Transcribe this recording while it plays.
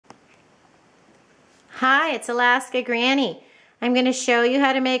Hi, it's Alaska Granny. I'm going to show you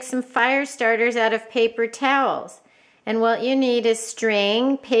how to make some fire starters out of paper towels. And what you need is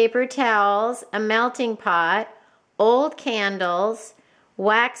string, paper towels, a melting pot, old candles,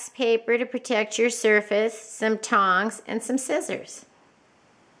 wax paper to protect your surface, some tongs, and some scissors.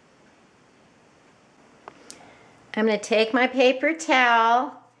 I'm going to take my paper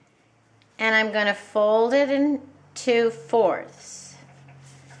towel and I'm going to fold it into fourths.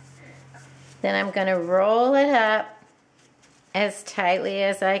 Then I'm going to roll it up as tightly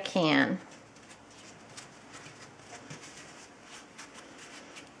as I can.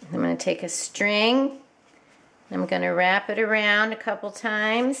 I'm going to take a string, I'm going to wrap it around a couple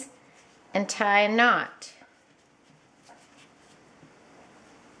times and tie a knot.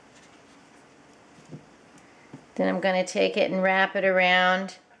 Then I'm going to take it and wrap it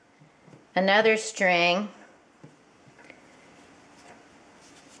around another string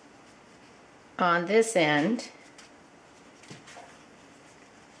on this end.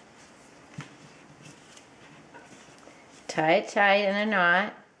 Tie it tight in a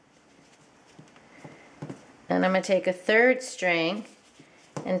knot. And I'm going to take a third string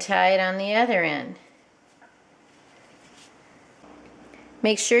and tie it on the other end.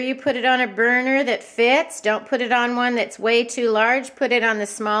 Make sure you put it on a burner that fits. Don't put it on one that's way too large. Put it on the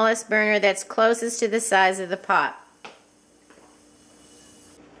smallest burner that's closest to the size of the pot.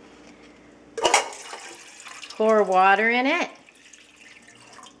 Pour water in it.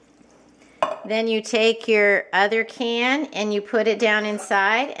 Then you take your other can and you put it down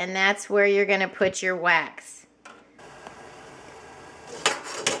inside, and that's where you're going to put your wax.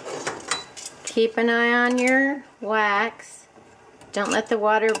 Keep an eye on your wax. Don't let the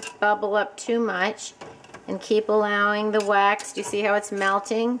water bubble up too much, and keep allowing the wax. Do you see how it's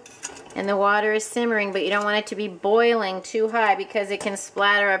melting? And the water is simmering, but you don't want it to be boiling too high because it can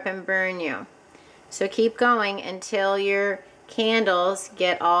splatter up and burn you. So keep going until your candles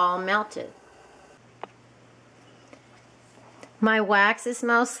get all melted. My wax is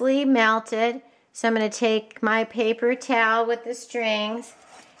mostly melted, so I'm going to take my paper towel with the strings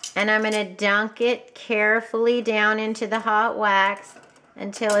and I'm going to dunk it carefully down into the hot wax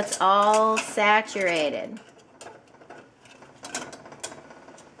until it's all saturated.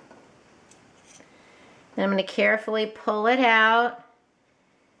 Then I'm going to carefully pull it out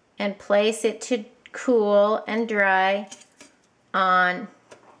and place it to cool and dry on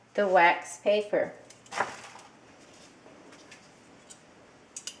the wax paper.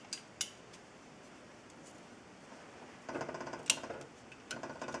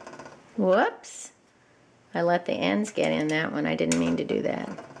 Whoops, I let the ends get in that one. I didn't mean to do that.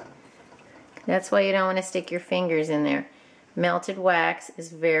 That's why you don't want to stick your fingers in there. Melted wax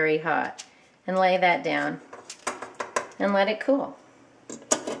is very hot. And lay that down and let it cool.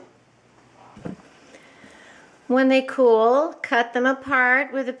 When they cool, cut them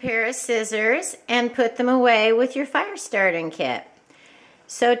apart with a pair of scissors and put them away with your fire starting kit.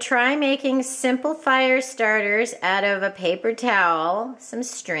 So try making simple fire starters out of a paper towel, some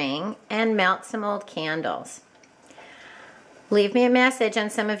string, and melt some old candles. Leave me a message on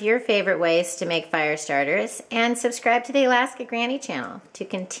some of your favorite ways to make fire starters, and subscribe to the Alaska Granny channel to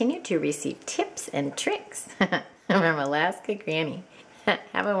continue to receive tips and tricks from Alaska Granny.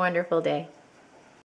 Have a wonderful day.